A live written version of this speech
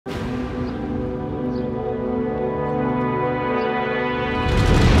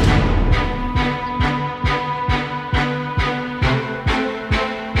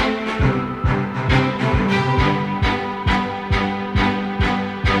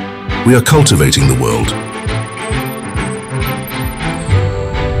We are cultivating the world.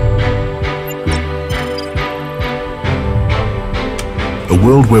 A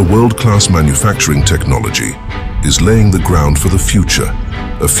world where world-class manufacturing technology is laying the ground for the future.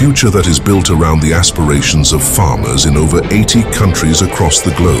 A future that is built around the aspirations of farmers in over 80 countries across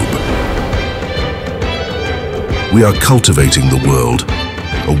the globe. We are cultivating the world.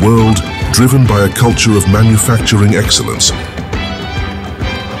 A world driven by a culture of manufacturing excellence.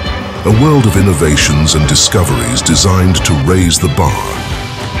 A world of innovations and discoveries designed to raise the bar.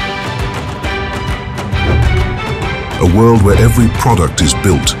 A world where every product is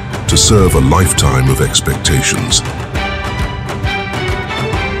built to serve a lifetime of expectations.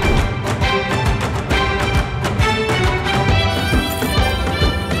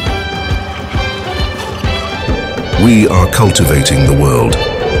 We are cultivating the world.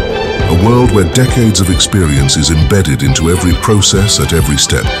 A world where decades of experience is embedded into every process at every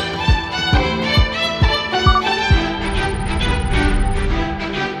step.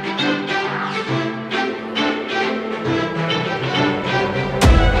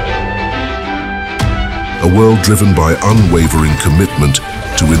 A world driven by unwavering commitment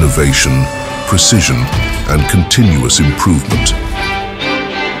to innovation, precision, and continuous improvement.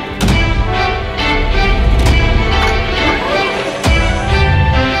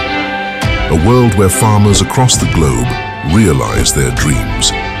 A world where farmers across the globe realize their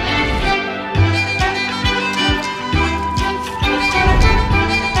dreams.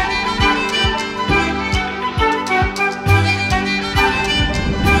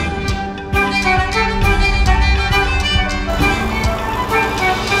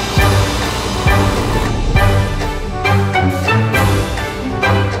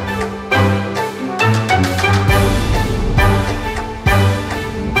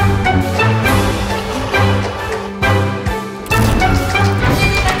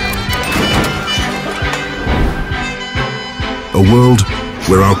 A world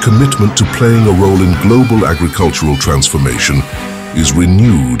where our commitment to playing a role in global agricultural transformation is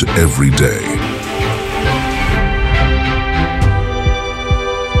renewed every day.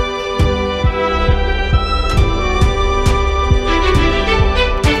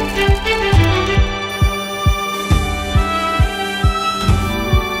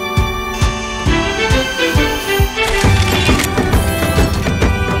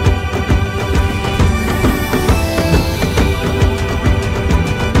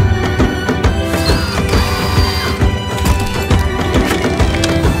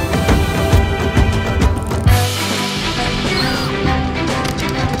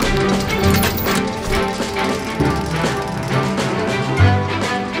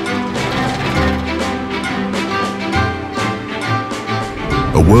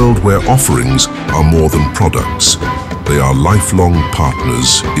 A world where offerings are more than products. They are lifelong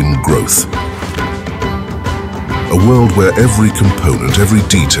partners in growth. A world where every component, every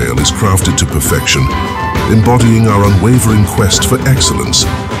detail is crafted to perfection, embodying our unwavering quest for excellence.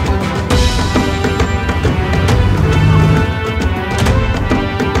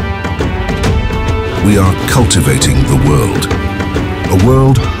 We are cultivating the world. A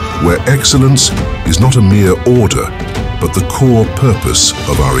world where excellence is not a mere order, but the core purpose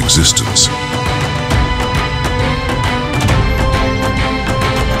of our existence.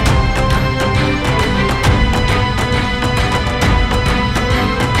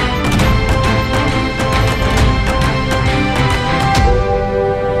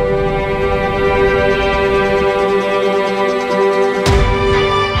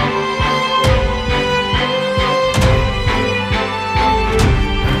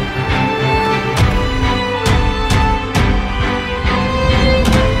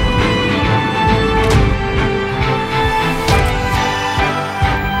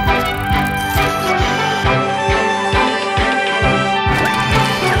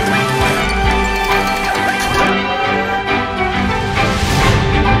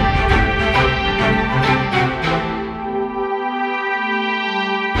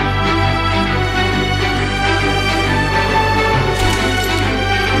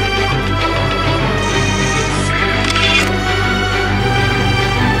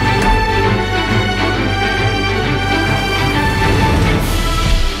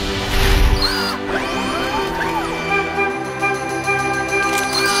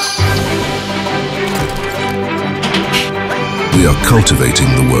 We are cultivating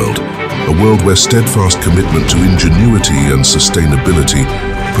the world, a world where steadfast commitment to ingenuity and sustainability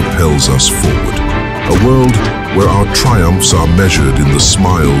propels us forward. A world where our triumphs are measured in the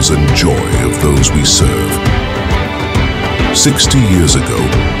smiles and joy of those we serve. 60 years ago,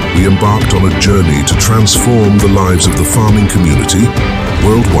 we embarked on a journey to transform the lives of the farming community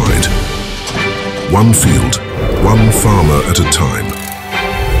worldwide. One field, one farmer at a time.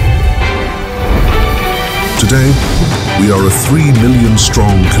 Today, we are a 3 million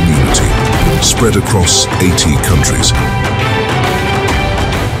strong community, spread across 80 countries.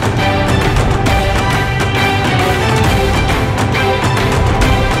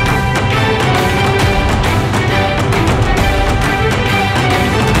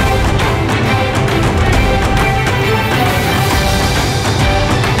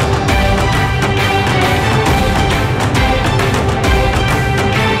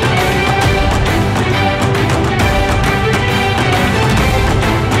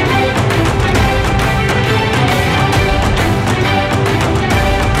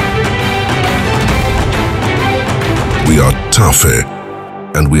 We are TAFE,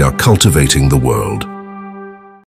 and we are cultivating the world.